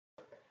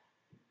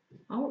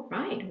All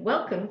right,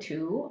 welcome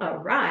to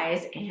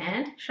Arise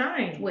and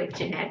Shine with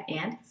Jeanette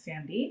and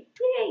Sandy.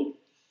 Yay!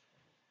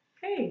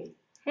 Hey,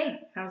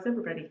 Hey, how's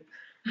everybody?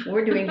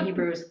 we're doing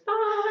Hebrews 5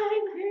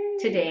 Yay.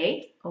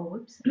 today. Oh,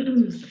 whoops,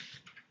 I'm supposed to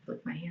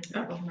flip my hands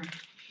back over.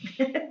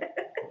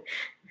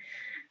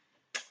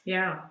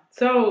 Yeah.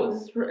 So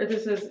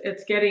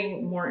it's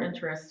getting more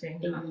interesting.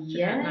 Huh?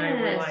 Jeanette and I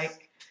were Yes.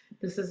 like,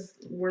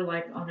 we're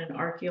like on an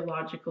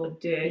archaeological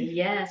dig.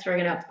 Yes, we're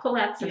gonna pull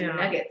out some Yeah.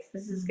 nuggets.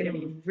 This is gonna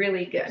be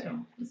really good.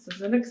 So this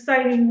is an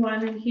exciting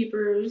one in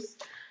Hebrews.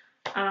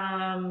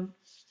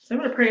 So I'm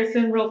going to pray us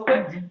in real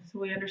quick so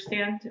we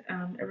understand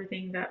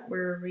everything that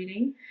we're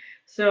reading.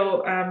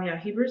 So,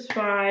 Hebrews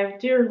 5.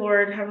 Dear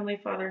Lord, Heavenly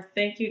Father,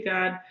 thank you,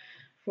 God,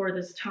 for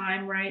this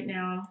time right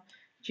now,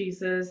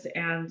 Jesus,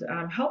 and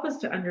help us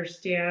to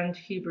understand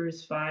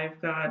Hebrews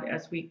 5, God,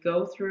 as we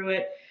go through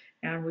it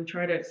and we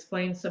try to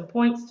explain some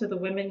points to the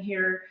women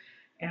here.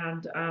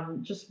 And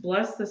just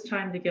bless this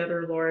time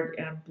together, Lord,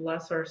 and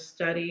bless our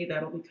study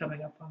that'll be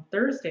coming up on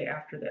Thursday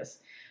after this.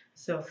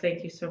 So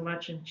thank you so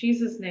much. In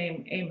Jesus'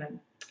 name, amen.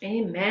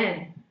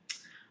 Amen.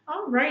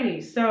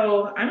 Alrighty,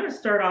 so I'm going to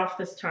start off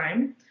this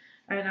time,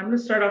 and I'm going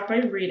to start off by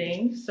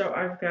reading. So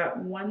I've got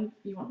one,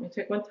 you want me to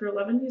take 1 through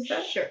 11, you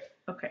said? Sure.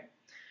 Okay.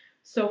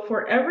 So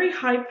for every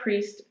high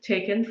priest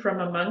taken from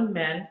among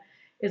men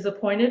is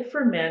appointed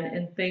for men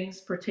in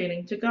things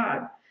pertaining to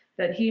God,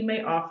 that he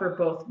may offer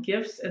both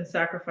gifts and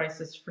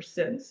sacrifices for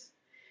sins.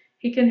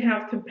 He can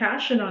have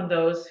compassion on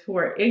those who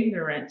are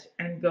ignorant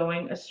and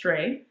going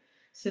astray,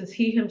 since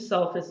he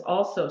himself is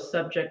also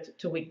subject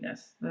to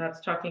weakness. And that's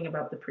talking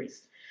about the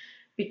priest.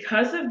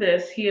 Because of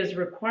this, he is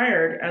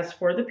required, as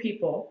for the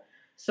people,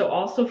 so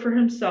also for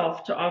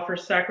himself, to offer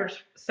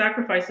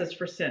sacrifices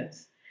for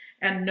sins.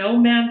 And no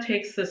man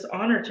takes this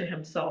honor to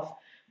himself,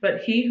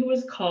 but he who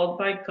is called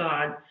by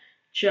God,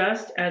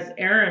 just as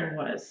Aaron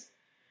was.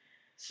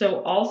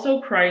 So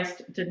also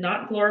Christ did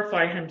not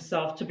glorify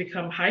himself to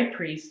become high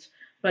priest,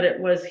 but it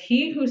was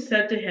he who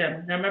said to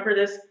him, now remember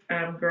this,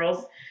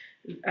 girls,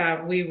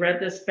 we read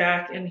this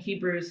back in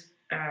Hebrews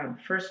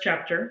first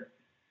chapter.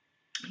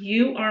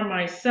 You are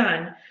my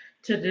son.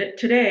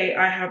 Today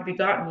I have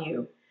begotten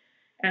you.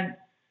 And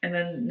and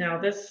then now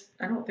this,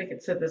 I don't think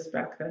it said this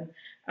back then.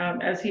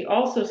 As he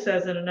also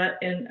says in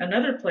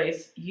another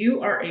place,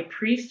 you are a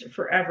priest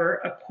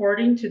forever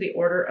according to the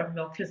order of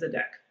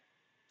Melchizedek,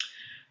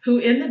 who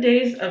in the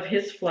days of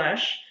his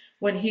flesh,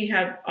 when he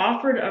had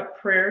offered up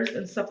prayers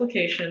and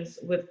supplications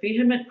with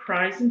vehement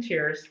cries and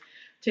tears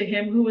to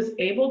him who was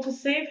able to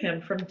save him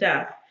from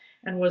death,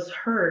 and was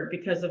heard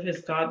because of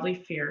his godly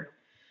fear.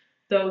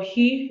 Though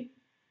he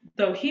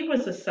Though he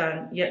was a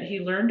son, yet he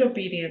learned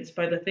obedience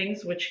by the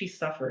things which he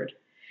suffered.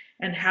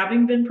 And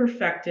having been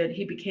perfected,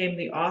 he became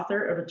the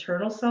author of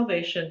eternal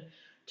salvation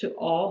to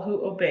all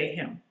who obey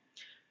him,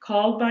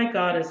 called by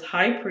God as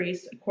high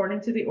priest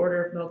according to the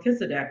order of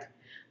Melchizedek,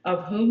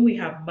 of whom we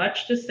have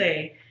much to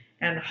say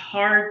and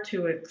hard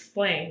to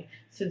explain,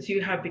 since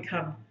you have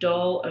become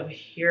dull of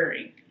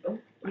hearing. Oh,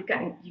 you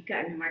got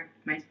in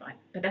my spot,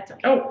 but that's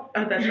okay. Oh,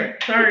 that's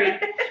right. Sorry.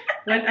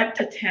 Went up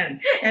to 10.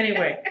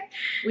 Anyway,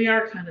 we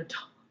are kind of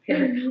dull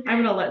here. I'm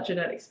going to let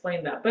Jeanette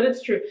explain that. But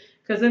it's true.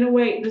 Because in a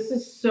way, this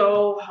is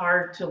so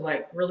hard to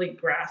like really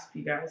grasp,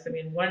 you guys. I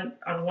mean,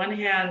 on one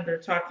hand, they're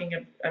talking,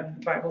 the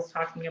Bible's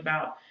talking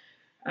about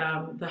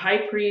the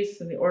high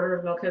priest and the order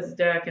of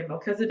Melchizedek and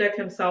Melchizedek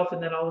himself,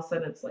 and then all of a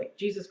sudden it's like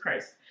Jesus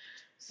Christ.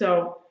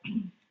 So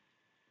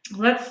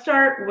let's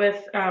start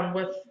with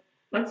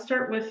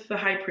the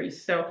high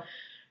priest. So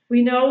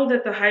we know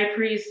that the high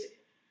priest,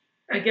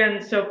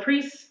 again, so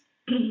priests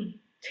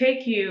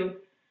take you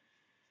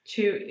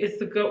to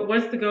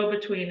was the go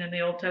between in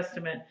the Old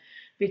Testament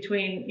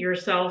between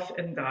yourself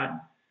and God.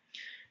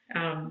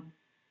 And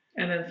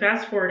then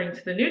fast forwarding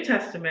to the New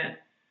Testament,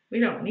 we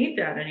don't need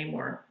that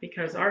anymore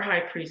because our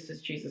high priest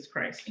is Jesus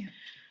Christ. Yeah.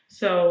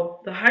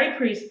 So the high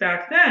priest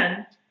back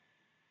then,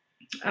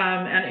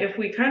 and if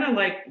we kind of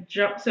like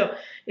jump, so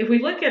if we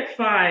look at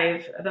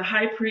 5, the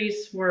high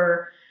priests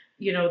were,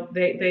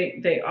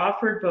 they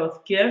offered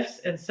both gifts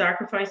and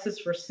sacrifices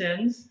for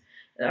sins.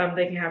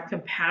 They can have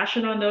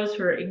compassion on those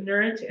who are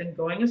ignorant and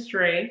going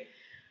astray.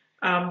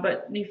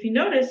 But if you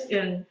notice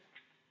in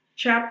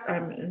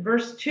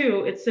verse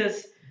 2, it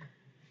says,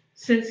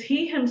 since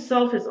he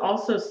himself is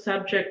also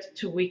subject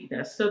to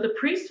weakness. So the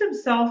priest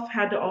himself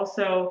had to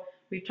also,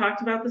 we've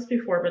talked about this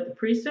before, but the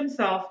priest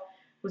himself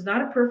was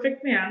not a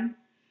perfect man.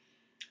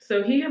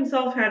 So he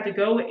himself had to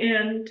go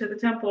into the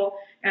temple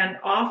and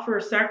offer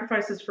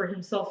sacrifices for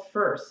himself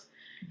first.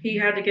 He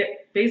had to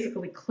get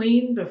basically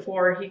clean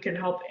before he could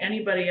help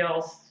anybody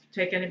else,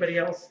 take anybody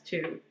else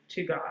to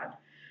God.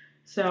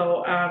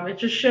 So it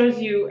just shows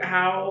you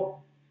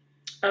how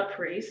a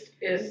priest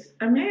is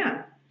a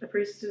man. A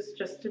priest is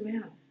just a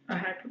man.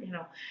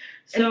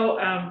 So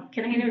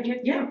can I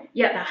interject? Yeah.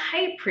 Yeah, the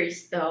high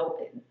priest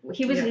though,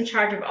 he was in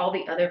charge of all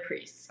the other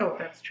priests. Oh,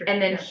 that's true.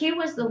 And then he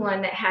was the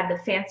one that had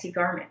the fancy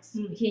garments.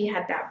 He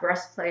had that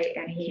breastplate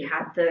and he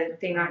had the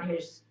thing on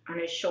his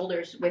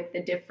shoulders with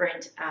the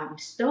different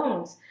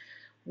stones,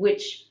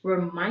 which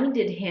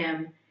reminded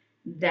him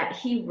that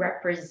he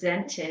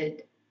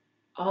represented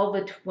all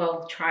the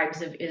 12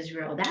 tribes of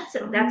Israel.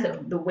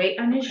 The weight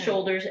on his Okay.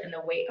 shoulders and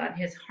the weight on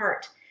his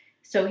heart.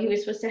 So he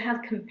was supposed to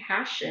have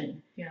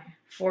compassion Yeah.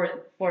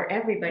 for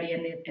everybody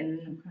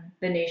in Okay.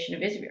 the nation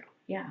of Israel.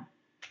 Yeah.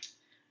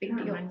 Big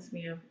That deal. reminds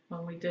me of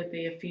when we did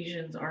the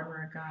Ephesians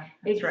Armor of God.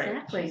 That's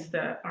Exactly. right. She's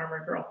the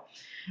armor girl.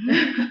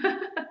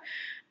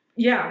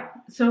 Yeah.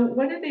 So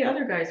what did the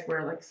other guys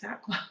wear? Like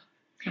sackcloth?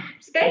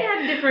 They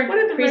had different What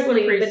did the regular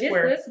priestly, but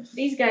priests wear?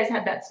 these guys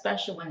had that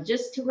special one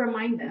just to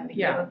remind them. you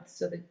Yeah. know,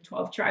 so the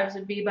 12 tribes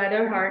would be by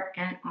their heart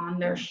and on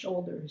their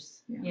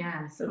shoulders. Yeah.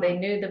 Yeah. So they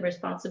knew the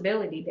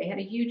responsibility. They had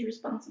a huge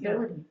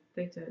responsibility.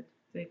 They did.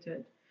 They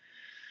did.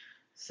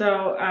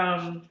 So,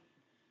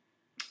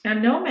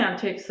 and no man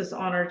takes this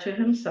honor to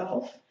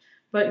himself,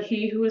 but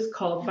he who is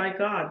called by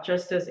God,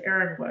 just as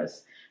Aaron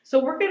was. So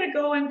we're going to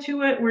go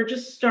into it. We're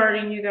just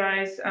starting, you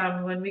guys.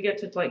 When we get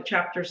to like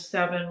chapter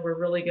 7, we're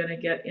really going to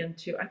get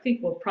into, I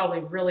think we'll probably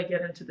really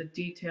get into the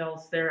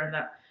details there, and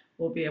that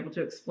we'll be able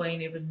to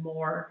explain even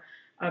more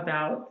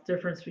about the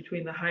difference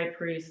between the high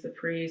priest, the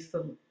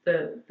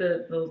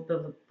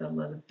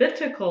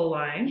Levitical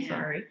line,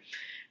 Yeah.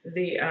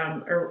 the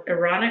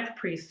Aaronic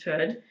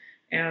priesthood.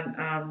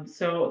 And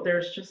so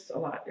there's just a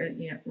lot,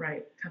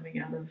 coming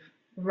out of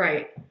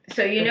Right.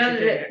 So you the know that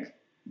Judaic.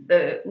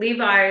 the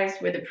Levites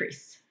were the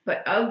priests,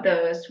 but of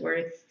those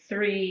were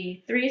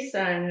three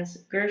sons: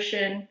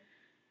 Gershon,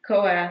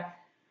 Kohath,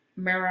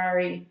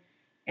 Merari,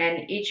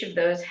 and each of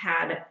those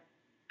had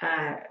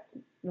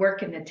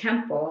work in the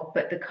temple.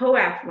 But the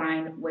Kohath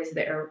line was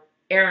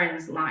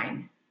Aaron's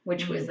line,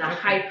 which was the Okay.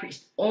 high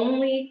priest.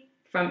 Only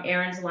from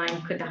Aaron's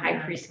line could the high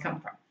Aaron's priest come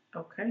from.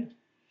 Okay.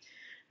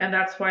 And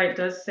that's why it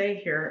does say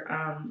here,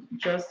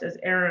 just as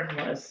Aaron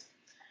was.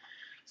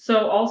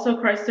 So also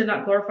Christ did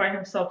not glorify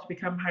himself to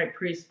become high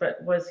priest,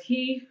 but was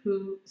he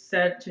who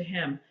said to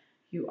him,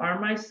 "You are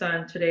my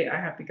son, today I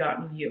have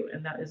begotten you."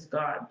 And that is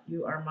God.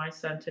 You are my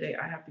son, today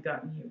I have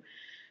begotten you.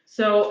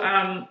 So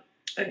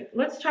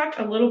let's talk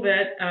a little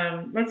bit.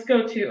 Let's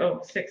go to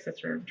 6,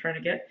 that's where I'm trying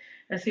to get.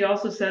 As he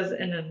also says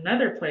in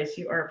another place,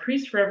 you are a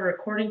priest forever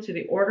according to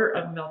the order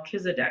of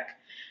Melchizedek.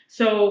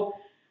 So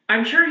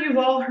I'm sure you've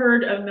all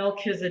heard of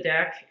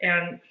Melchizedek,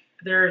 and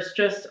there's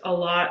just a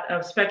lot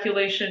of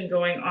speculation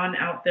going on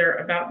out there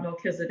about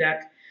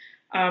Melchizedek.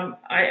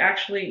 I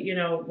actually,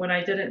 when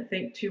I didn't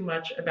think too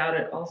much about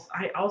it,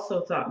 I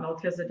also thought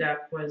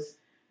Melchizedek was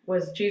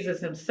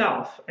Jesus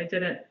himself. I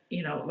didn't,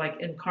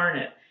 like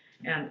incarnate,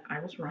 and I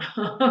was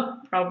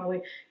wrong.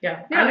 Probably,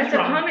 yeah. No, I was that's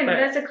wrong, but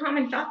that's a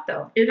common thought,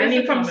 though. It is I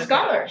mean, a from common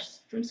thought.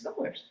 scholars. From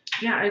scholars.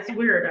 Yeah, it's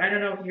weird. I don't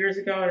know if years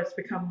ago it's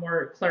become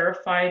more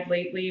clarified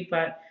lately,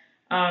 but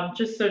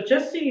just so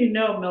you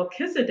know,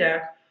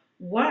 Melchizedek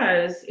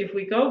was, if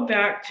we go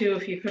back to,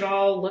 if you could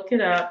all look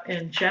it up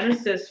in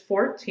Genesis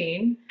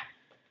 14,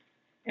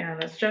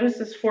 and it's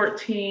Genesis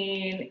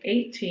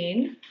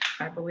 14:18,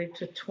 I believe,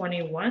 to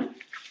 21.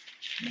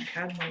 I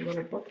had my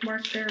little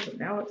bookmark there, but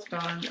now it's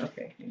gone.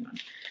 Okay, hang on.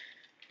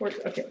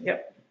 Okay,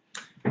 yep.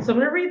 So I'm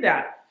going to read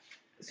that.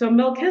 So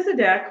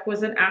Melchizedek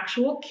was an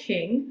actual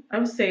king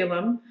of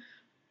Salem.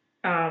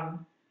 He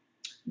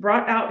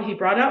brought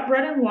out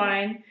bread and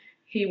wine.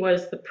 He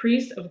was the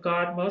priest of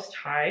God Most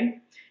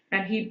High,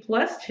 and he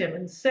blessed him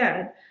and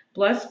said,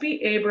 "Blessed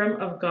be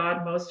Abram of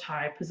God Most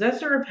High,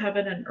 possessor of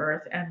heaven and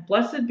earth, and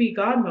blessed be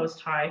God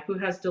Most High, who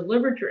has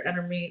delivered your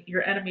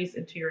enemies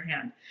into your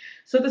hand."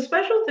 So the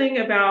special thing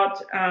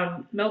about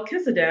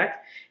Melchizedek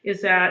is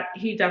that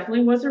he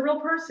definitely was a real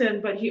person,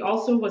 but he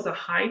also was a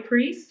high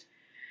priest,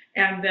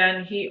 and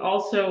then he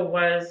also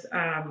was.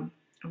 Oh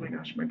my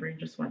gosh, my brain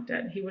just went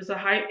dead. He was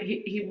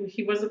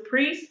he was a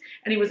priest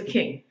and he was a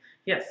king.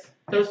 Yes,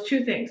 those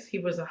two things. He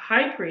was a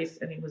high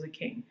priest and he was a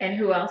king. And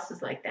who else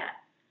is like that?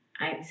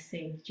 I'd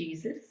say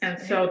Jesus. And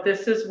right? so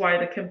this is why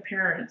the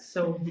comparison.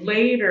 So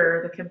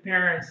later the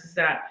comparison is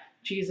that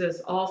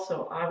Jesus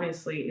also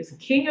obviously is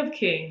King of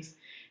Kings,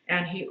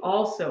 and he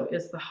also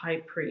is the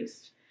high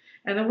priest.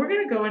 And then we're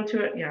going to go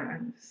into it. Yeah, I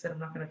said I'm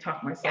not going to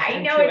talk myself I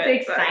into know it.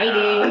 it's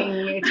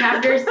exciting.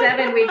 Chapter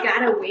 7, we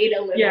gotta wait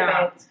a little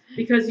bit.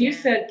 Because you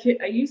said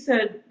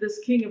this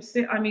King of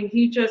Sin. I mean,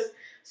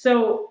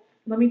 so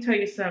let me tell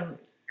you some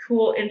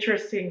cool,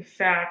 interesting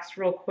facts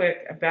real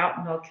quick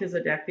about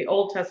Melchizedek, the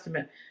Old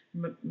Testament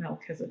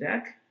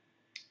Melchizedek.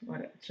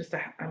 It's just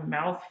a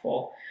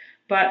mouthful.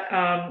 But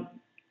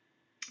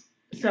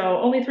so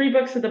only 3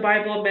 books of the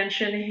Bible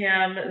mention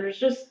him. There's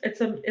just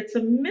it's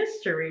a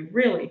mystery,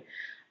 really.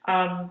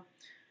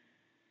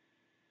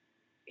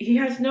 He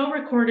has no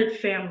recorded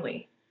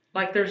family.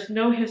 Like there's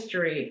no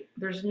history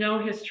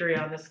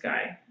on this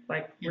guy,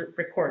 like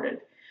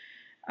recorded.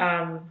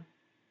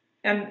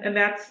 And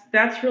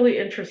that's really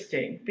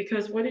interesting,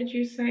 because what did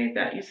you say?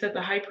 That you said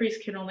the high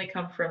priest can only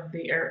come from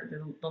the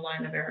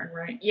line of Aaron,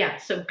 right? Yeah,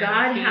 so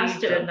God has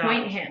to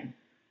appoint not. him.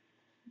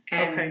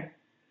 And Okay.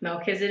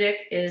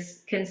 Melchizedek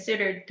is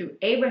considered through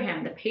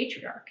Abraham, the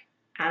patriarch,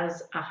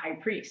 as a high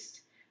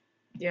priest.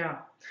 Yeah.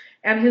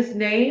 And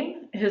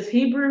his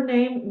Hebrew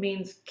name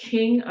means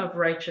King of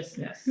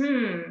Righteousness.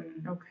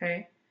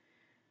 Okay.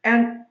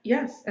 And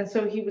yes, and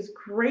so he was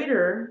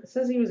greater. It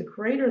says he was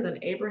greater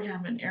than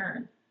Abraham and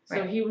Aaron. So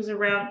Right. he was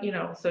around,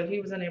 so he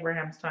was in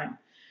Abraham's time.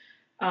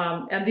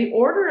 And the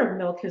order of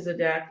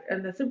Melchizedek,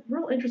 and the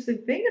real interesting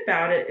thing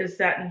about it is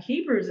that in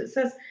Hebrews it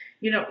says,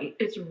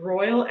 it's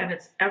royal and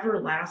it's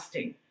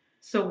everlasting.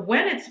 So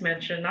when it's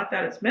mentioned, not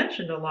that it's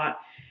mentioned a lot,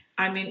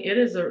 I mean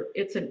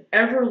it's an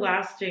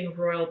everlasting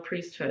royal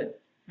priesthood.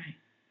 Right.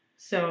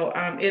 So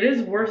it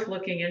is worth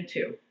looking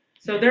into.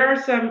 So there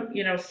are some,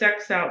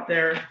 sects out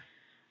there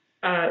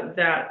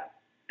that,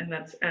 and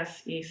that's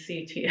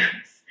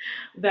sects,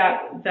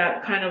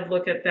 that kind of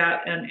look at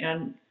that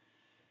and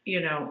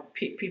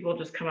people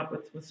just come up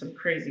with some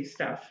crazy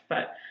stuff.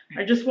 But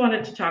I just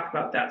wanted to talk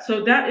about that.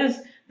 So that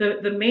is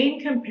the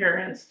main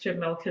comparison to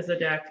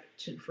Melchizedek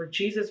for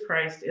Jesus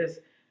Christ is,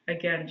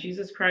 again,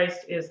 Jesus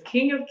Christ is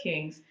King of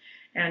Kings,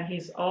 and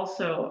he's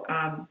also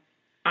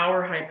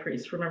our high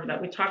priest. Remember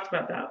that we talked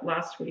about that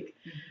last week,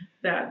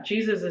 that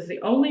Jesus is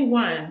the only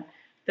one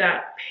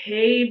that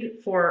paid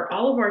for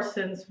all of our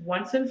sins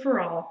once and for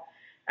all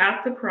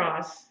at the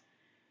cross.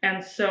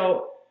 And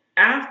so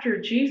after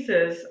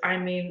Jesus, I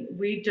mean,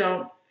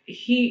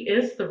 he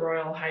is the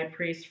royal high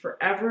priest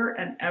forever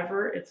and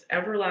ever. It's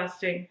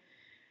everlasting.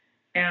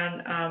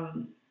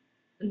 And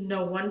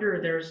no wonder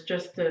there's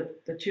just the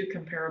two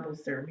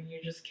comparables there. I mean, you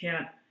just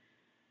can't.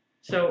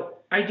 So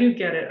I do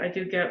get it. I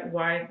do get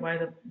why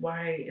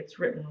it's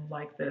written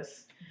like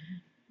this.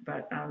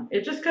 But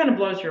it just kind of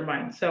blows your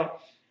mind. So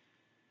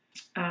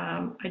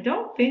I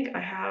don't think I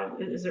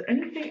have. Is there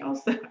anything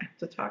else that I have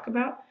to talk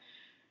about?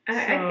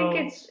 I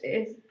think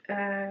it's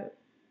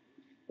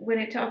when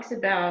it talks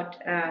about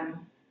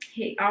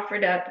he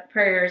offered up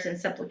prayers and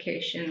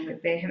supplication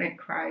with vehement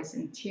cries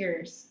and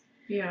tears.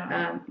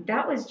 Yeah.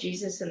 That was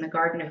Jesus in the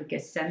Garden of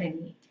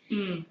Gethsemane.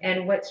 Mm.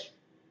 And what's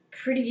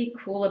pretty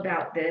cool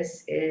about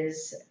this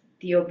is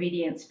the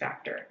obedience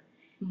factor,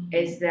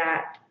 is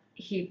that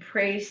he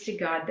prays to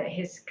God that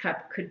his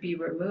cup could be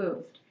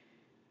removed,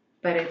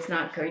 but it's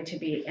not going to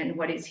be. And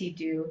what does he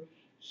do?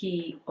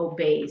 He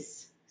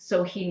obeys.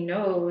 So he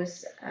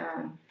knows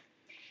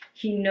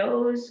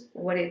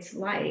what it's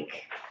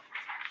like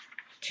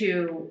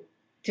to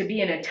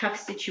be in a tough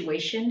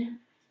situation,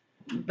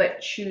 but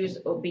choose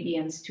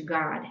obedience to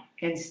God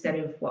instead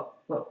of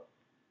what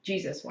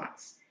Jesus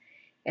wants.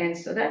 And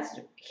so that's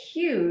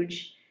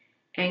huge.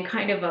 And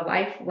kind of a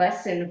life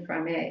lesson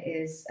from it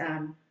is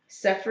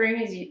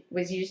suffering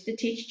was used to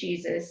teach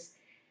Jesus.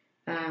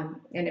 And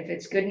if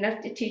it's good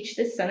enough to teach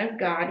the Son of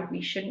God,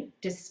 we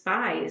shouldn't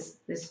despise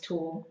this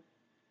tool.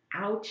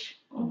 Ouch.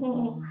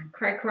 Oh,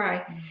 cry,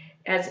 cry.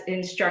 As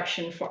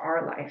instruction for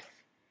our life.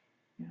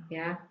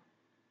 Yeah.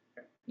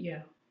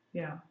 Yeah.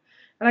 Yeah.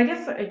 And I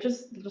guess I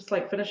just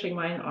like finishing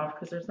mine off,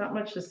 because there's not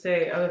much to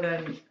say other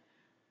than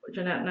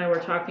Jeanette and I were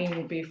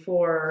talking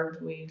before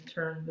we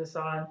turned this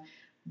on,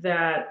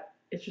 that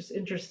it's just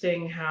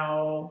interesting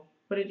how,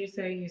 what did you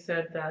say? You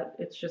said that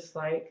it's just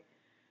like,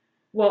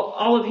 well,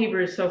 all of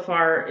Hebrews so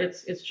far,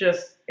 it's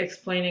just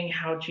explaining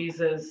how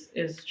Jesus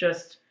is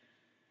just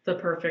the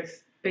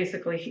perfect,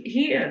 basically,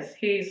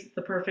 he's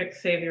the perfect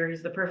Savior,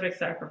 he's the perfect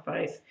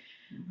sacrifice.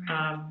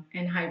 Right.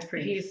 And high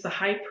priest. He's the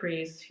high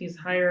priest, he's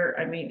higher.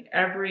 I mean,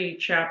 every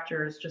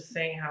chapter is just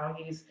saying how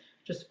he's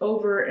just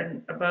over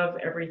and above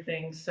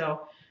everything.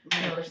 So,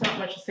 there's not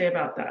much to say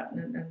about that.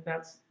 And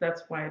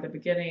that's why the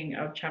beginning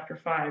of chapter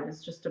 5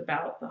 is just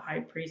about the high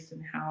priest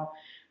and how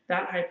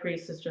that high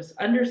priest is just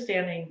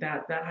understanding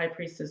that high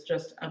priest is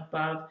just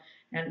above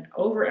and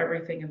over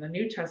everything in the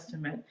New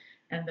Testament.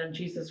 And then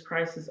Jesus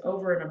Christ is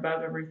over and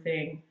above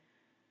everything.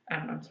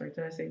 I'm sorry,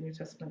 did I say New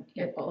Testament?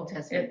 Yeah, Old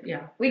Testament.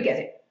 Yeah. We get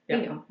it. Yeah,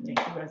 we know. You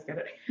guys get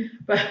it.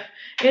 But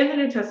in the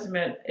New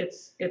Testament,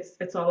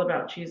 it's all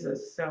about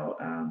Jesus. So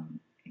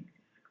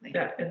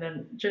that, and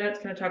then Jeanette's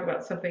going to talk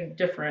about something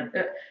different.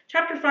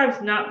 Chapter 5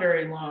 is not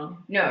very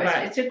long. No,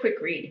 it's a quick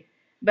read,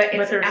 but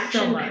it's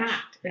action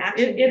packed.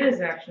 It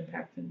is action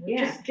packed, and we're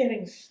just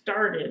getting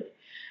started.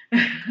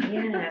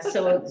 Yeah.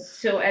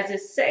 So as a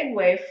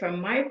segue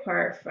from my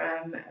part,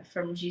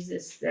 from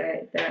Jesus,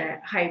 the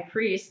high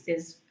priest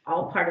is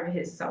all part of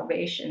his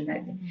salvation.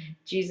 That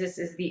Jesus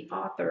is the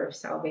author of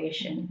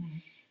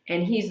salvation,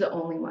 and he's the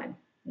only one.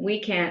 We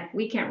can't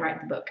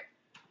write the book.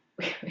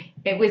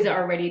 It was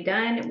already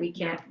done. We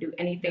can't do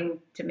anything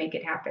to make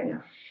it happen.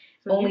 Yeah.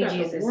 So Only you got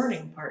Jesus. The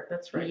warning part.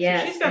 That's right.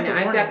 Yes, so she's got and the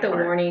I've got the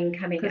part. warning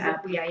coming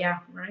up. Yeah.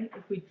 Right.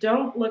 If we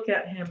don't look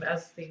at him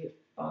as the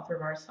author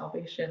of our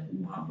salvation,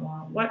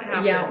 what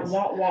happens?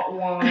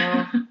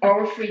 Yeah,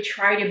 or if we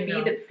try to be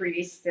the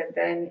priest, and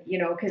then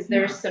because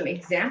there's some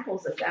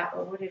examples of that.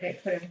 Or what did I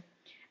put him?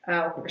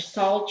 Where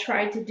Saul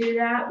tried to do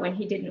that when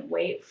he didn't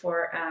wait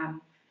for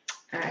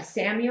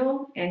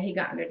Samuel, and he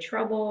got into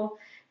trouble.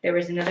 There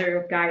was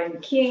another guy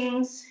in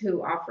Kings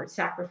who offered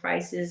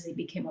sacrifices. He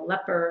became a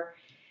leper.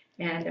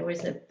 And there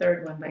was a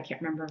third one, but I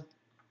can't remember.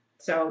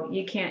 So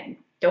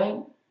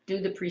don't do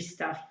the priest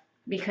stuff,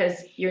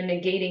 because you're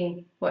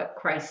negating what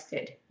Christ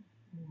did.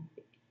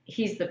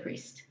 He's the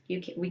priest.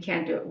 We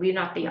can't do it. We're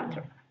not the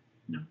author.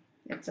 No.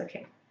 That's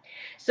okay.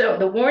 So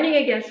the warning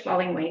against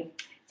falling away,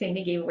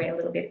 Sandy gave away a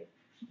little bit.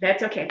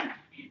 That's okay.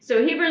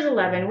 So Hebrews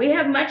 11, we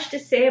have much to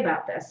say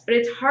about this, but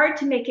it's hard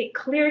to make it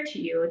clear to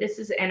you. This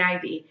is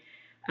NIV.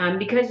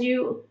 Because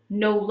you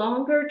no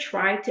longer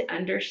try to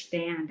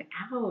understand.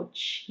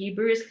 Ouch,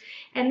 Hebrews.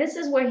 And this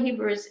is what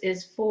Hebrews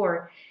is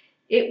for.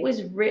 It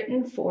was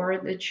written for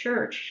the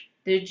church,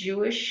 the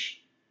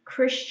Jewish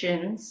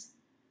Christians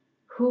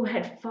who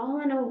had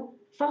fallen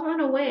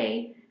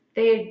away.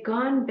 They had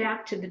gone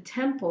back to the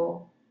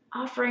temple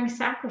offering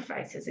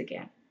sacrifices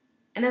again.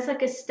 And that's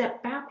like a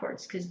step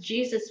backwards because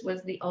Jesus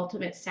was the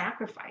ultimate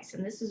sacrifice.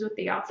 And this is what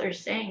the author is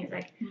saying. It's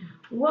like,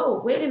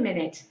 whoa, wait a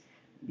minute.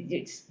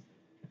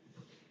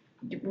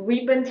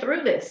 We've been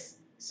through this.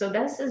 So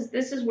this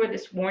is where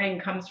this warning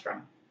comes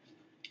from.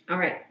 All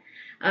right.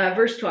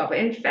 Verse 12.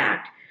 In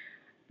fact,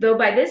 though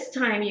by this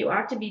time you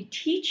ought to be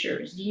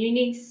teachers, you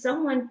need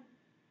someone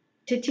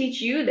to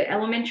teach you the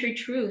elementary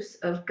truths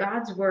of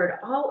God's word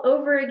all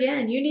over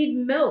again. You need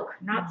milk,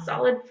 not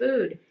solid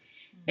food.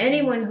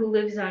 Anyone who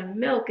lives on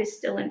milk is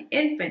still an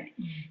infant.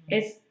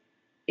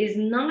 Is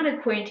not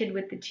acquainted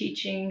with the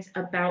teachings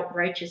about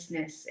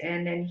righteousness.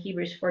 And then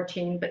Hebrews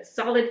 14, but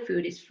solid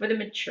food is for the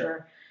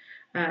mature,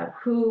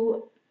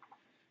 who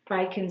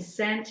by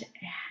consent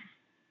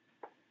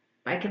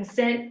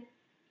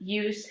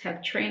use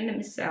have trained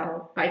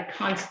themselves by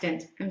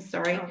constant,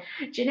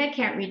 Jeanette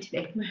can't read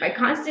today, by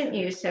constant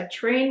use have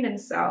trained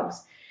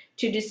themselves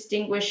to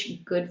distinguish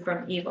good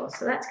from evil.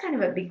 So that's kind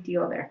of a big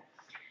deal there.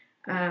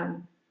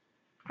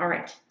 All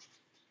right.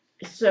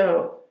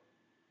 So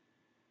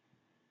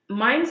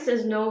mine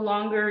says no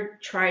longer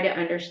try to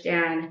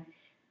understand,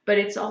 but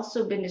it's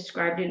also been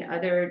described in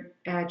other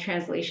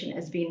translation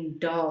as being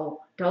dull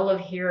of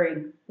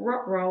hearing.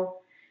 Ruh-roh.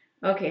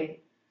 Okay,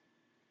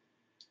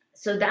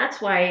 so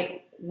that's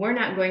why we're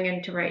not going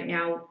into right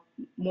now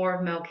more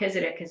of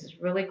Melchizedek because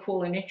it's really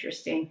cool and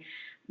interesting.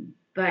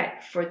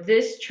 But for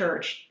this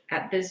church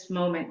at this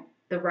moment,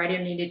 the writer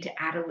needed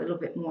to add a little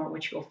bit more,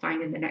 which you'll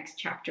find in the next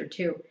chapter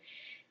too,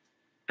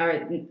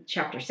 or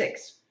chapter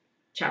 6,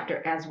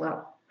 chapter as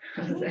well.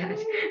 How's that?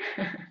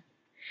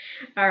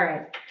 All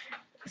right.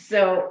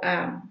 So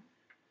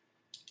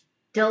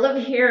dull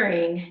of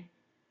hearing,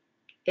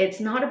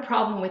 it's not a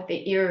problem with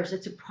the ears,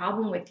 it's a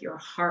problem with your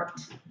heart.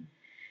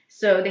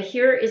 So the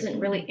hearer isn't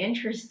really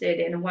interested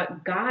in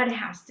what God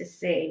has to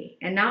say,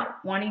 and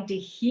not wanting to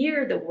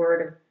hear the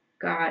word of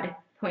God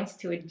points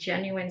to a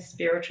genuine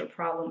spiritual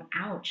problem.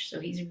 Ouch. So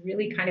he's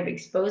really kind of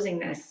exposing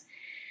this.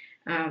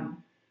 And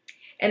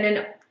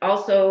then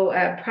also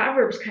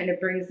Proverbs kind of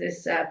brings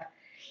this up.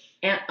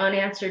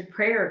 Unanswered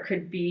prayer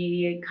could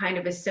be kind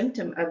of a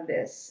symptom of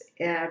this.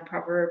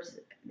 Proverbs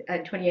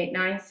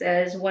 28:9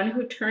 says, one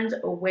who turns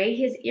away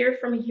his ear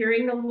from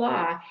hearing the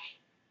law,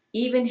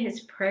 even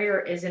his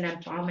prayer is an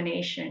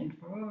abomination.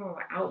 Oh,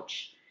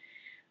 ouch.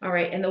 All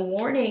right, and the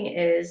warning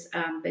is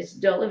this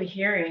dull of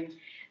hearing.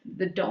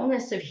 The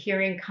dullness of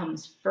hearing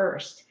comes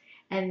first,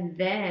 and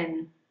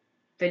then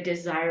the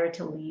desire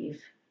to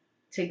leave,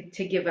 to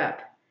give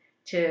up,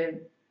 to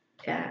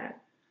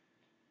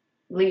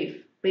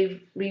leave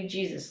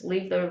Jesus,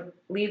 leave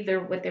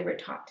their what they were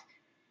taught.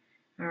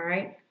 All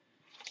right.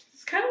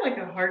 It's kind of like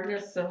a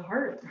hardness of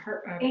heart,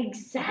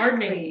 Exactly.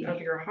 hardening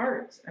of your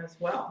heart as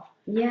well.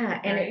 Yeah,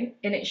 and right?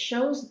 it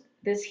shows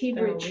this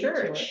Hebrew That'll lead to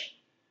church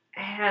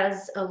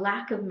has a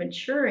lack of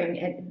maturing,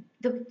 and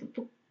the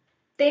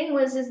thing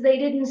is they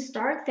didn't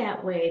start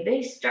that way.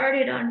 They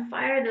started on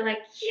fire. They're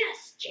like,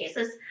 yes,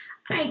 Jesus,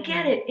 I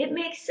get it. It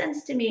makes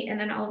sense to me. And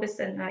then all of a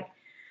sudden, like,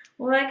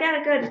 well, I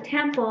gotta go to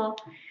temple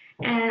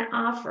and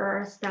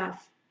offer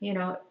stuff. You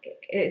know,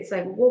 it's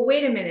like, well,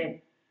 wait a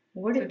minute.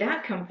 Where did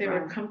that come They from?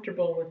 were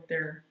comfortable with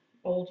their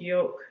old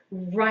yoke.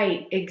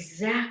 Right,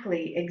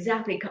 exactly.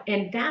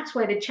 And that's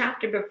why the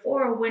chapter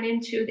before went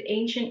into the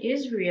ancient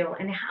Israel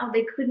and how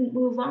they couldn't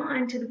move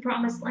on to the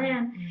promised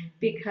land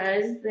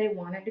because they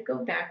wanted to go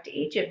back to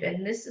Egypt.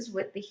 And this is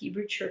what the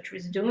Hebrew church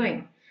was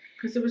doing.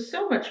 Because it was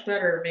so much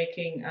better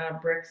making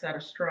bricks out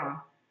of straw.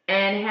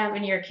 And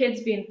having your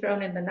kids being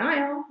thrown in the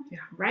Nile,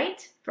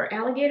 right? For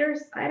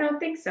alligators? I don't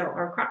think so.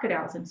 Or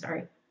crocodiles, I'm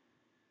sorry.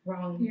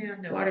 Wrong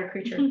water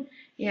creature.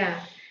 Yeah.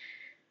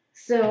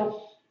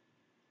 So,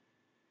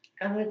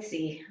 let's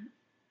see.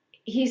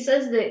 He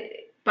says that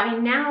by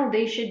now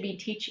they should be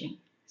teaching.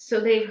 So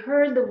they've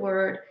heard the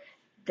word,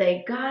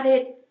 they got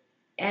it,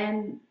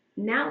 and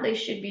now they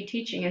should be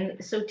teaching.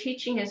 And so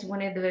teaching is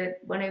one of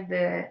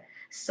the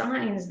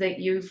signs that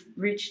you've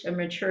reached a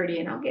maturity,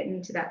 and I'll get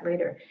into that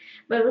later.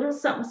 But a little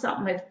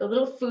something, a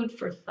little food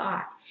for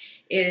thought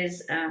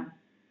is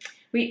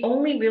we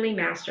only really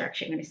master,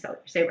 actually I'm going to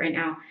say it right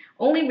now,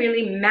 only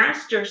really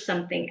master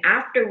something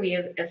after we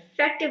have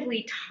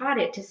effectively taught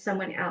it to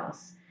someone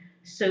else.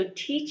 So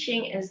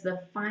teaching is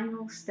the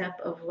final step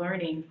of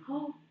learning.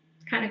 Oh,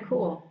 kind of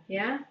cool.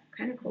 Yeah,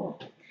 kind of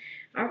cool.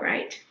 All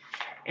right.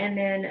 And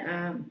then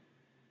I'm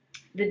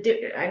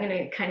going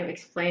to kind of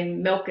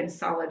explain milk and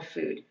solid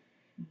food.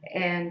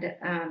 And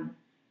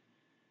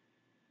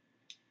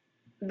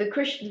the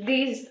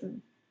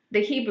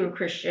Hebrew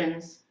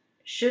Christians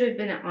should have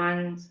been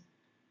on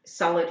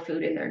solid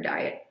food in their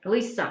diet, at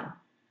least some.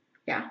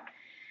 Yeah.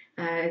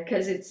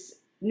 because it's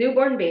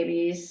newborn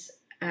babies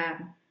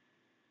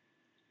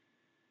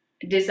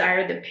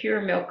desire the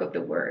pure milk of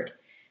the word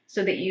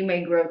so that you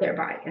may grow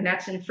thereby. And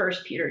that's in 1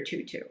 Peter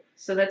 2:2.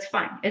 So that's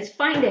fine. It's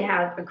fine to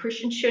have a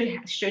Christian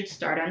should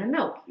start on the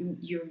milk.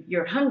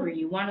 You're hungry.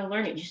 You want to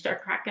learn it. You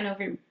start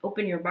cracking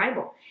open your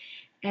Bible.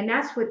 And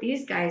that's what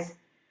these guys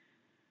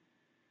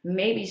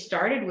maybe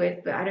started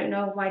with, but I don't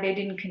know why they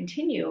didn't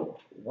continue.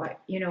 Why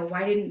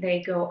didn't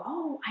they go,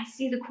 oh, I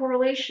see the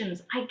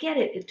correlations. I get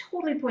it. It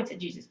totally points at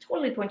Jesus,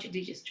 totally points at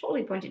Jesus,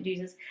 totally points at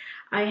Jesus.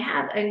 I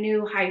have a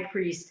new high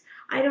priest.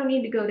 I don't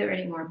need to go there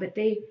anymore. But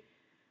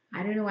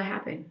I don't know what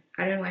happened.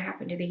 I don't know what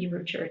happened to the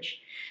Hebrew church.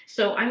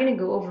 So I'm going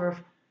to go over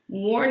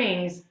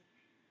warnings.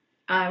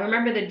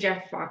 Remember the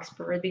Jeff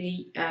Foxburg,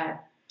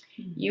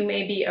 you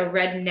may be a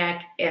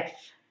redneck if.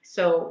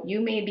 So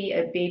you may be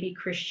a baby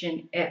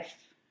Christian if.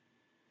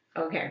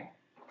 Okay.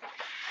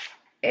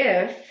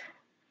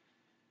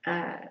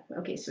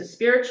 So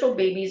spiritual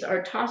babies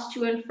are tossed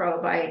to and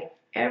fro by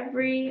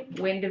every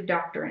wind of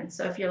doctrine.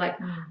 So if you're like,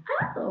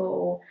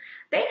 oh,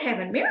 they're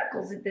having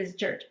miracles at this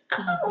church.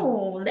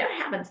 Oh, they're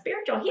having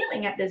spiritual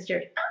healing at this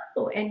church.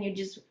 Oh, and you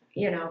just,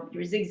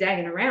 you're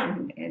zigzagging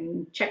around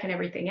and checking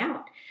everything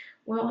out.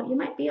 Well, you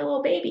might be a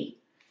little baby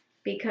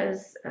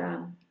because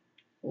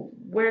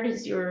where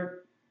does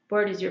your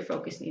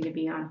focus need to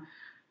be on?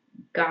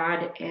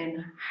 God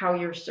and how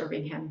you're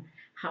serving him,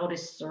 how to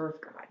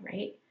serve God,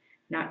 right?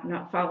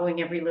 Not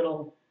following every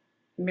little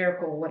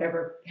miracle,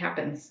 whatever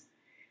happens.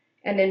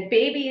 And then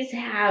babies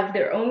have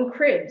their own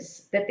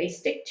cribs that they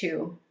stick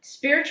to.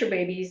 Spiritual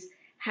babies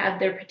have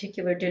their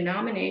particular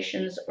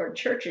denominations or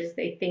churches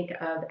they think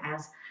of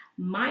as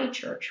my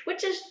church,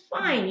 which is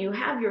fine. You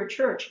have your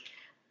church.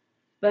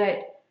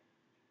 But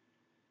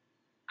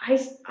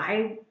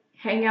I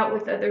hang out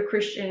with other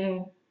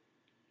Christian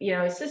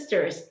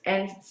sisters,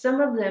 and some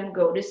of them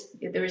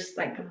there's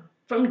like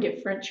from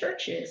different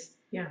churches.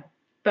 Yeah.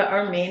 But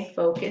our main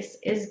focus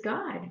is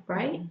God,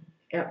 right?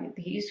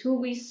 He's who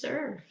we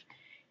serve.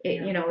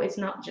 It's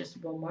not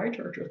just, well, my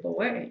church is the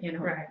way,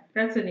 Right.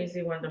 That's an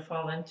easy one to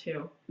fall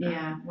into.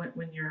 Yeah.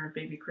 When you're a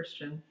baby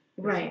Christian.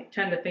 Right. You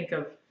tend to think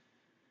of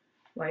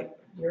like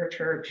your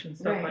church and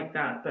stuff Right. like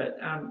that.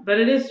 But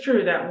it is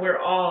true that we're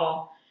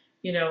all,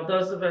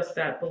 those of us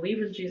that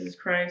believe in Jesus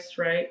Christ,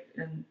 right?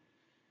 And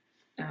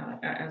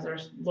as our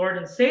Lord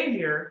and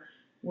Savior,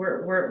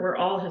 we're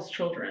all his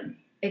children.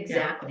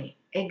 Exactly.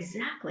 Yeah.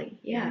 Exactly.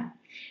 Yeah.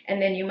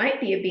 And then you might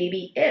be a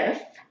baby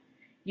if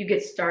you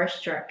get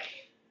starstruck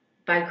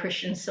by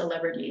Christian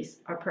celebrities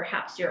or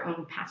perhaps your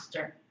own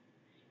pastor.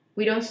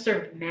 We don't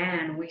serve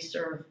man, we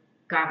serve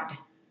God.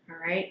 All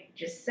right?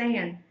 Just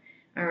saying.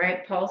 All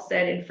right? Paul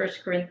said in 1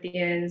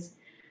 Corinthians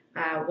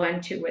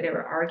 1-2, where they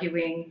were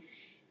arguing,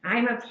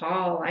 I'm of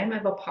Paul, I'm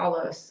of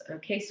Apollos.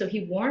 Okay, so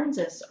he warns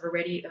us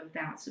already of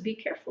that. So be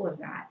careful of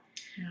that.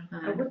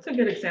 Yeah. What's a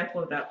good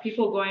example of that?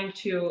 People going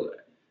to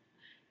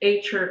a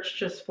church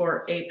just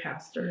for a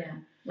pastor. Yeah,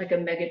 like a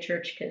mega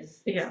church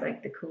because it's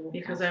like the cool.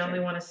 Because pastor. I only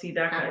want to see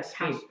that guy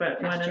speak.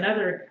 But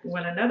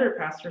when another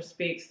pastor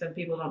speaks, then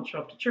people don't show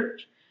up to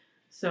church.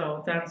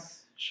 So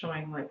that's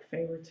showing like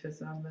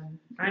favoritism,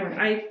 and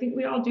I think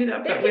we all do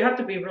that, but we have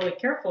to be really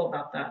careful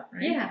about that,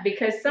 right? Yeah,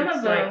 because some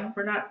of them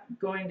we're not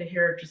going to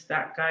hear just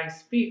that guy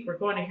speak. We're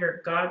going to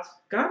hear God's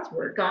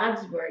word.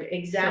 God's word,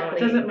 exactly.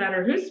 So it doesn't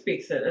matter who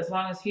speaks it, as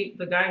long as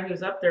the guy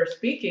who's up there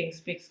speaking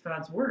speaks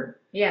God's word.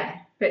 Yeah,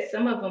 but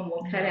some of them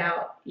will cut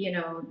out.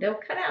 They'll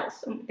cut out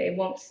some. They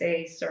won't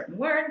say certain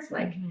words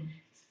like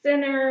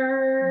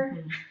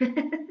sinner.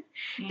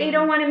 They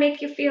don't want to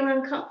make you feel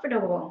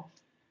uncomfortable.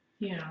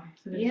 Yeah,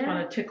 so they just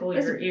want to tickle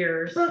your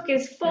ears. This book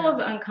is full of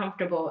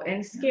uncomfortable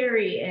and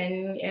scary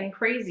and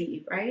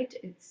crazy, right?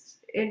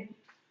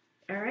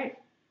 All right,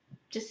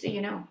 just so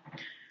you know.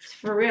 It's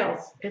for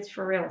reals. It's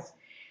for reals.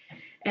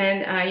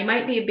 And you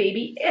might be a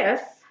baby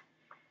if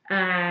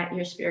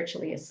you're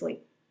spiritually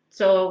asleep.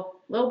 So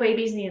little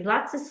babies need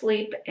lots of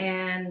sleep,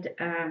 and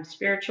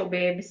spiritual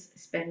babes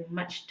spend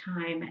much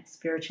time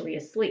spiritually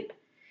asleep.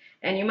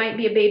 And you might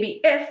be a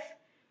baby if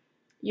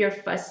you're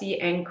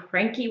fussy and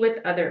cranky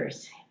with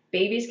others.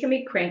 Babies can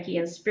be cranky,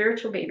 and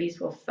spiritual babies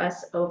will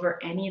fuss over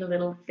any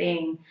little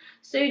thing.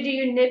 So do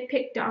you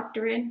nitpick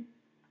doctrine?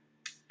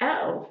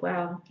 Oh,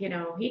 well,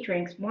 he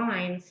drinks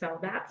wine, so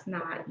that's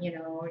not,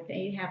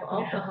 they have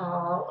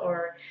alcohol,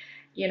 or,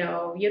 you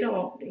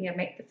don't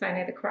make the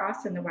sign of the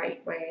cross in the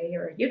right way,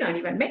 or you don't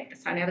even make the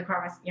sign of the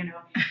cross, And they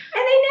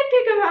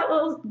nitpick about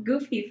little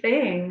goofy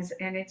things,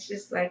 and it's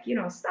just like,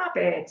 stop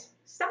it.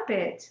 Stop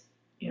it.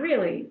 Yeah.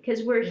 Really,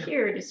 because we're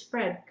here to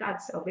spread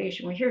God's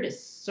salvation. We're here to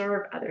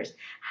serve others.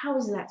 How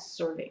is that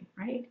serving,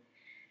 right?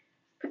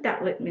 Put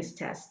that litmus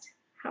test.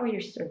 How are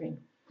you serving?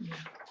 Yeah.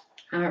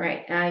 All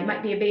right. You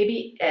might be a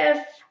baby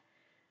if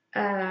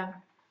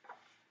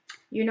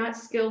you're not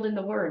skilled in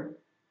the word.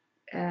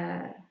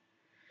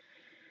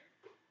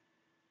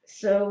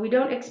 So we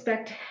don't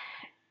expect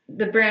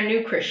the brand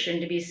new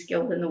Christian to be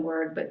skilled in the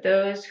word, but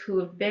those who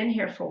have been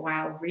here for a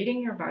while, reading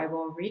your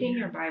Bible,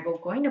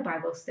 going to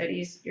Bible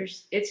studies,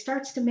 it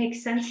starts to make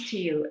sense to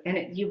you, and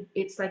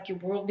it's like your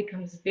world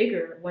becomes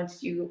bigger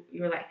once you're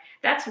like,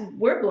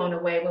 we're blown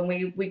away when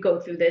we go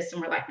through this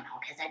and we're like, no,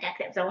 because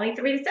that's only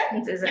 3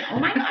 sentences, and oh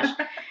my gosh,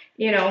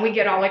 we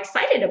get all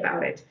excited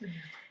about it,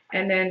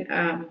 and then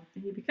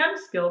And you become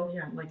skilled,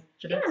 like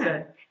Jeanette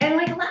said. And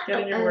like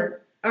Get in your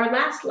word. our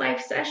last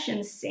live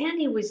session,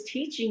 Sandy was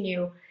teaching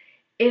you,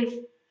 if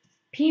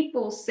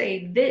people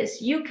say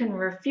this, you can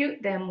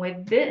refute them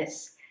with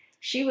this.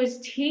 She was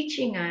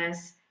teaching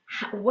us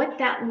what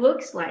that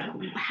looks like,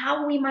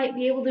 how we might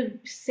be able to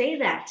say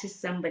that to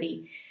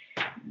somebody.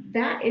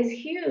 That is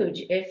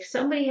huge. If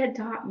somebody had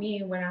taught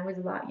me when I was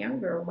a lot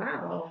younger,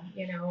 wow,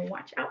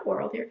 watch out,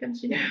 world, here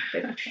comes Jeanette.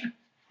 But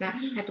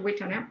I have to wait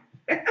till now.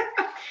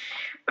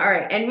 All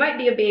right, and might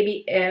be a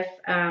baby if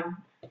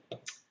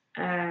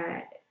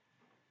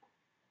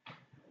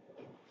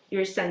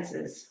your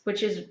senses,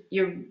 which is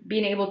you're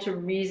being able to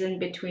reason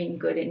between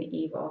good and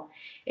evil.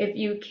 If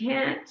you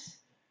can't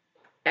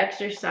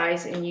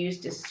exercise and use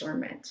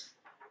discernment,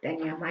 then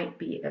you might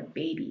be a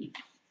baby.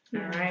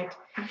 All right.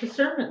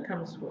 Discernment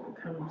comes with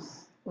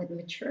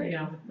maturity.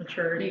 Yeah, with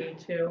maturity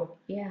too.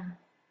 Yeah.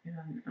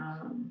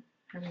 And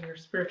having your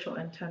spiritual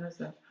antennas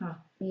up.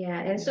 Yeah,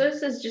 and so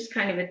this is just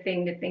kind of a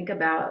thing to think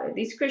about.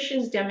 These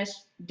Christians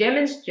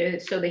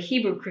demonstrated, so the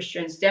Hebrew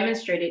Christians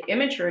demonstrated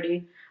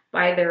immaturity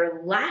by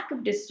their lack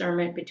of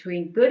discernment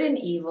between good and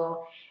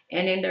evil,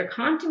 and in their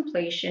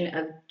contemplation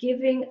of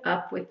giving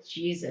up with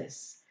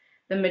Jesus.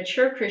 The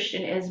mature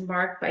Christian is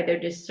marked by their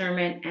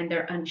discernment and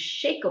their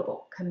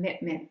unshakable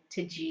commitment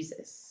to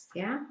Jesus.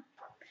 Yeah?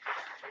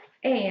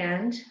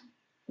 And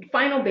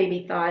final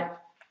baby thought,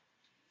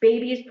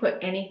 babies put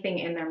anything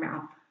in their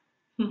mouth.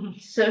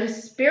 So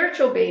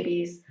spiritual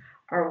babies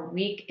are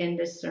weak in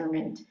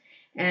discernment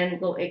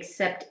and will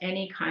accept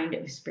any kind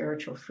of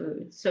spiritual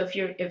food. So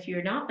if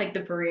you're not like the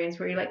Bereans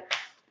where you're like,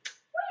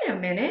 wait a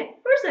minute,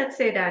 where's that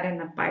say that in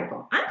the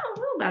Bible? I don't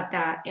know about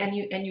that. And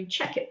you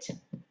check it.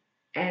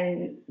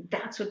 And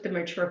that's what the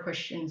mature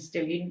Christians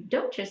do. You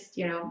don't just,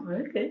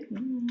 okay,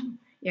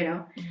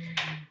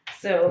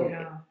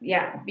 So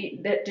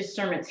that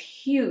discernment's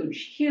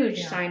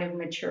huge sign of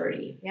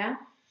maturity. Yeah.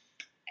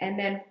 And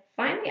then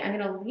finally, I'm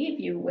going to leave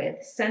you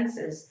with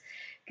senses,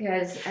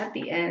 because at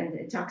the end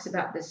it talks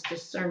about this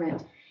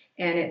discernment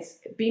and it's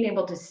being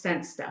able to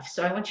sense stuff.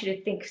 So I want you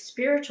to think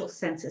spiritual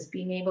senses,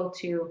 being able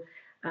to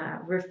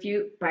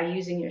refute by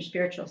using your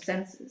spiritual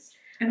senses.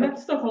 And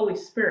that's the Holy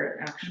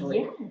Spirit,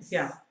 actually. Yes.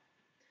 Yeah.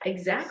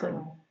 Exactly.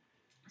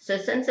 So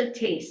sense of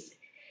taste,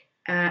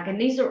 and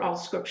these are all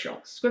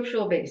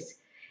scriptural based.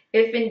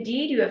 If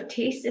indeed you have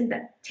tasted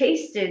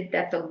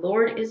that the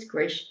Lord is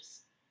gracious,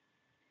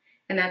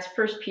 and that's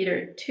 1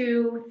 Peter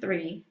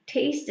 2:3.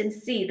 Taste and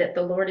see that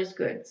the Lord is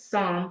good.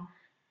 Psalm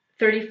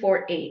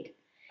 34:8.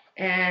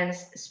 And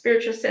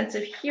spiritual sense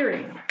of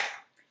hearing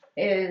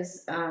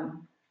is,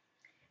 and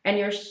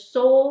your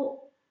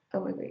soul,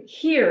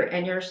 hear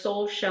and your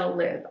soul shall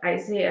live.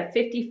 Isaiah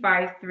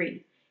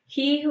 55:3.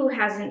 He who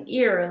has an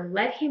ear,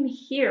 let him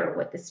hear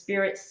what the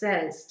Spirit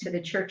says to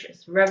the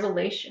churches.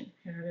 Revelation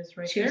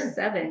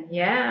 2:7.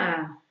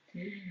 Yeah.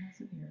 He who has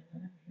an ear,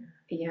 let him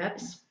hear. Yep.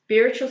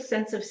 Spiritual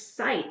sense of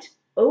sight.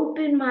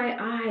 Open my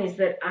eyes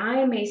that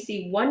I may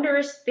see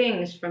wondrous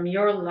things from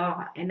your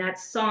law. And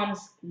that's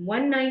Psalms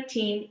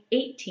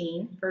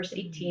 119:18, verse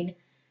 18.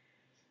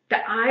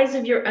 The eyes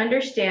of your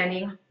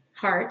understanding,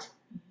 heart,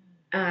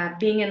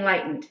 being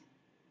enlightened.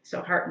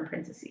 So heart in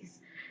parentheses.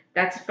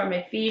 That's from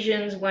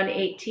Ephesians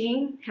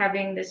 1:18,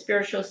 having the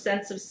spiritual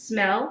sense of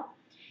smell.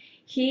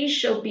 He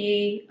shall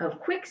be of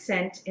quick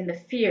scent in the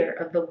fear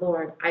of the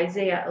Lord.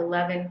 Isaiah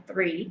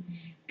 11:3.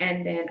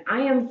 And then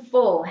I am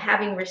full,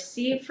 having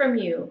received from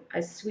you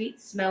a sweet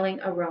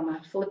smelling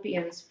aroma.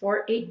 Philippians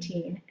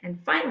 4:18.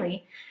 And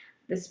finally,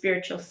 the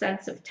spiritual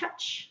sense of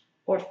touch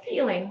or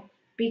feeling,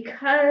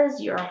 because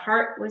your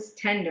heart was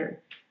tender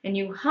and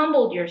you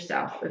humbled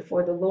yourself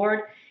before the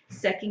Lord.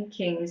 2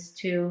 Kings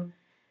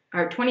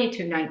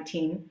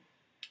 22:19.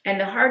 And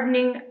the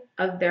hardening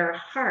of their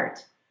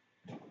heart,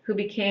 who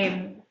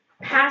became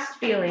past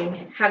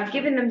feeling, have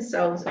given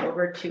themselves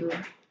over to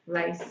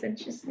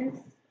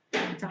licentiousness.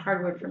 It's a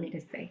hard word for me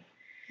to say.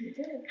 You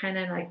did. Kind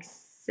of like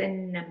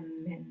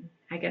cinnamon.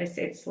 I gotta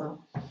say it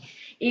slow.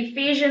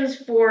 Ephesians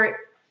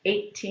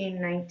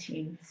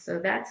 4:18-19. So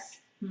that's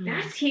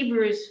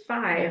Hebrews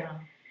 5,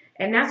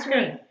 and that's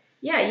good.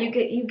 You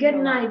get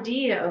an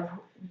idea of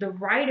the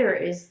writer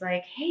is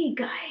like, hey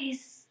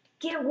guys,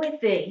 get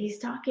with it. He's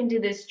talking to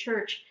this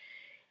church,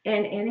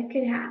 and it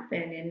could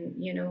happen. And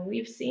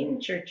we've seen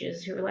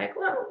churches who are like,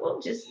 well,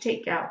 we'll just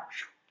take out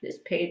this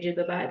page of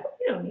the Bible.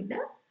 You don't need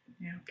that.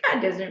 Yeah.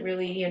 God doesn't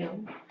really,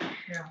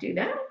 do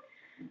that.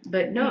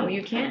 But no,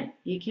 you can't.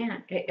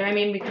 I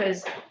mean,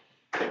 because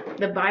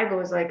the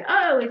Bible is like,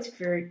 oh, it's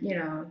for,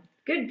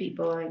 good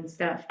people and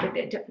stuff. But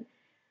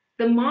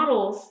the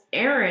models,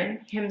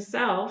 Aaron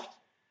himself,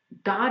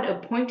 God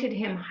appointed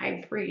him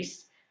high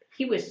priest.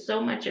 He was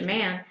so much a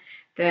man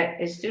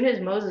that as soon as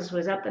Moses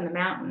was up in the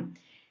mountain,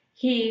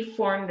 he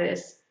formed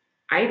this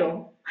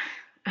idol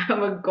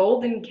of a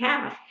golden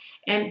calf,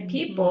 and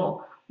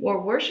people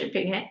were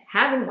worshiping it,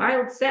 having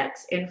wild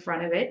sex in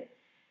front of it,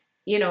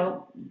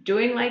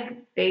 doing like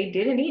they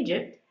did in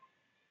Egypt,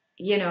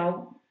 you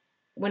know,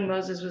 when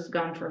Moses was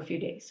gone for a few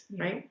days,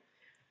 right?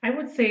 I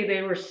would say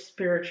they were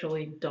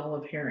spiritually dull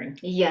of hearing.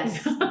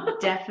 Yes,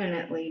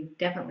 definitely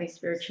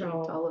spiritually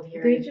So dull of they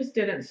hearing. just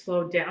didn't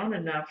slow down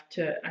enough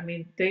I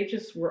mean, they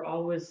just were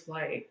always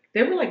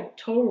they were like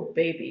total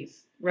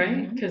babies, right?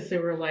 Mhm. Because they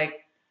were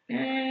like,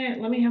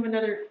 let me have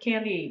another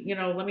candy,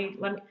 let me,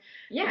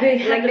 Yeah, they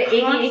had like the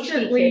to ADHD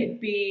constantly kid.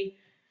 be,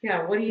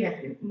 yeah,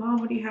 Mom,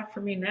 what do you have for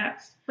me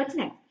next? What's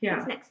next? Yeah.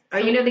 What's next? Oh,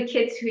 So- the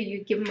kids who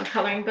you give them a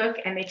coloring book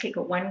and they take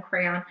a one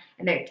crayon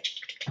and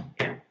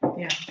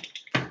Yeah.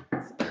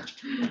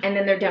 and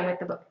then they're done with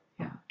the book.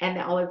 Yeah. And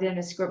all they've done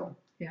is scribble.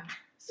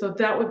 So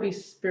that would be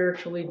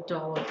spiritually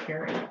dull of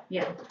hearing.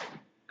 Yeah.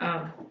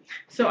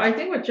 So I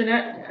think what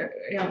Jeanette,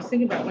 I was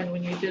thinking about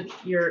when you did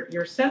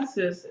your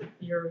senses,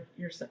 your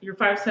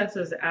 5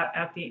 senses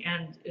at the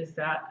end is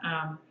that,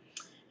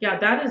 yeah,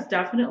 that is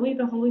definitely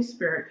the Holy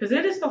Spirit, because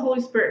it is the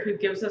Holy Spirit who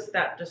gives us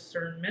that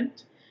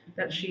discernment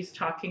that she's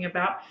talking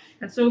about.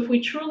 And so if we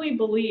truly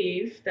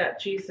believe that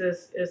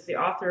Jesus is the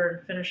author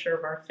and finisher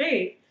of our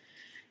faith,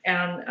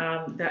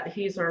 and that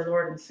he's our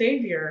Lord and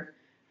Savior,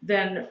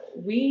 then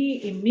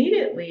we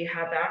immediately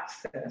have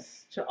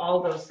access to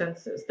all those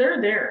senses.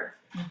 They're there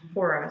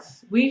for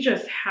us. We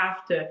just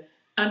have to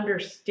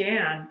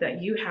understand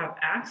that you have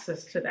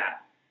access to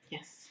that.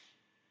 Yes.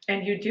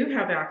 And you do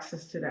have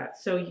access to that.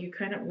 So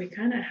we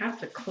kind of have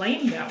to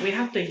claim that. We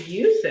have to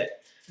use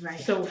it. Right.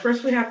 So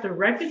first we have to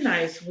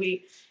recognize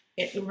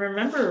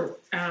remember,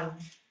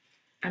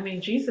 I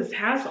mean, Jesus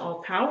has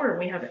all power and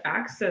we have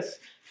access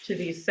to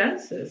these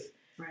senses.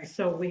 Right.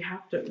 So we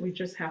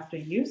just have to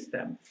use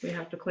them. We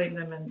have to claim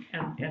them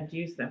and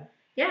use them.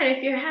 Yeah, and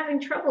if you're having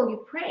trouble,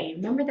 you pray.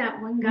 Remember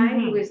that one guy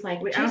who was like,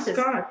 We ask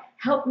Jesus, God.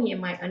 help me in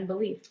my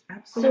unbelief.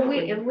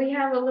 Absolutely. So if we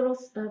have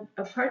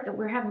a part that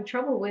we're having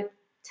trouble with,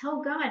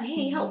 tell God,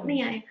 hey, help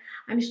me.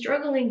 I'm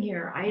struggling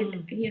here.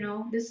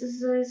 This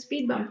is a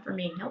speed bump for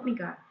me. Help me,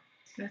 God.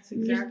 That's And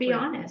exactly. just be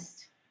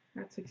honest.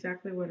 That's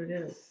exactly what it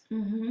is.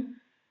 Mm-hmm.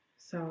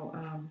 So,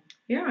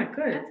 yeah,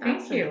 good. That's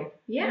Thank awesome. you.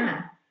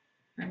 Yeah.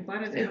 I'm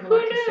glad I didn't have a Who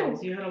lot to say. knew?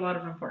 You had a lot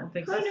of important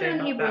things Who to say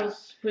knew about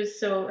Hebrews was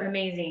so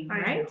amazing, that. I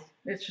right? know.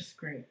 It's just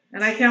great.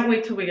 And I can't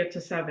wait till we get to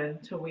 7,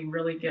 till we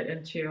really get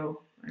into,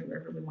 I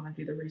really want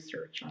to do the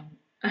research on.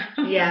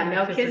 Yeah,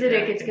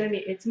 Melchizedek,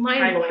 it's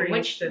mind blowing.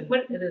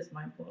 It is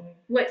mind blowing.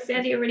 What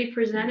Sandy already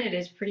presented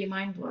is pretty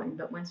mind blowing,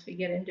 but once we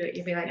get into it,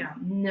 you'll be like,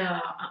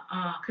 no,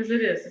 Because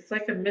it is. It's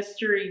like a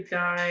mystery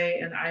guy,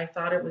 and I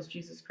thought it was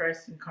Jesus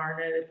Christ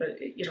incarnate, but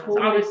it's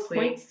obviously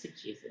points to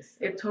Jesus.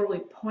 It totally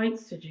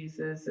points to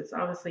Jesus. It's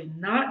obviously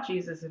not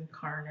Jesus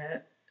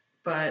incarnate,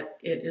 but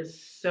it is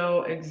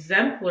so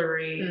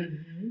exemplary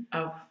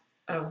of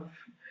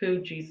who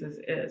Jesus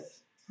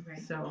is.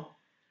 Right. So.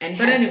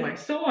 But anyway,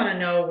 still want to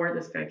know where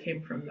this guy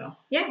came from, though.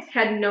 Yeah,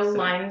 had no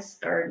lines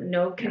or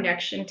no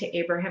connection to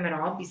Abraham at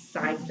all,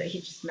 besides that he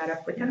just met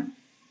up with him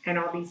and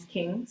all these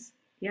kings.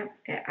 Yep.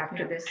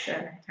 After this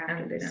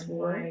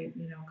war. Why,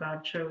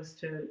 God chose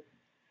to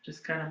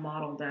just kind of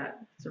model that.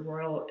 It's a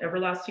royal,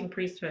 everlasting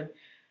priesthood.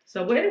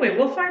 So, but anyway,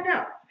 we'll find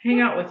out. Hang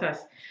out with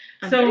us.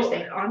 On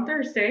Thursday,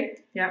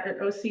 at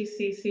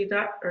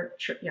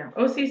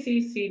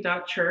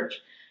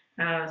OCCC.church.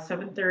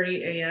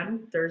 7:30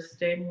 a.m.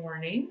 Thursday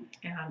morning,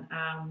 and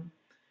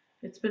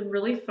it's been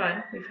really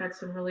fun. We've had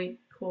some really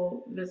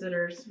cool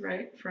visitors,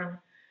 right, from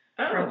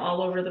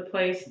all over the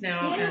place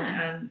now,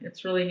 and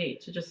it's really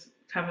neat to just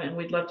come and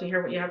we'd love to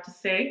hear what you have to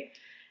say.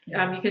 You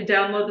can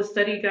download the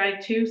study guide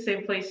too,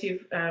 same place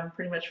you've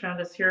pretty much found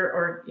us here,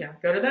 or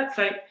go to that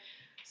site,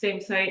 same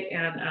site,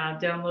 and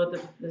download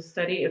the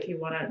study if you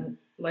want to,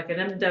 like an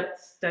in-depth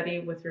study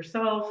with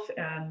yourself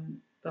and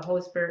the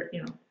Holy Spirit,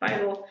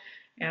 Bible.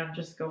 And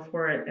just go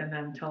for it, and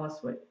then tell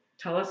us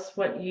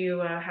what you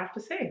have to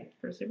say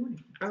Thursday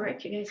morning. All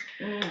right, you guys.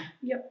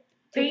 Yep.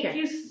 Thank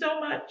you so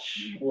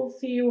much. We'll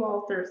see you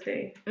all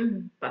Thursday.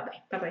 Bye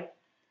bye. Bye bye.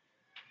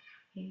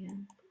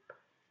 And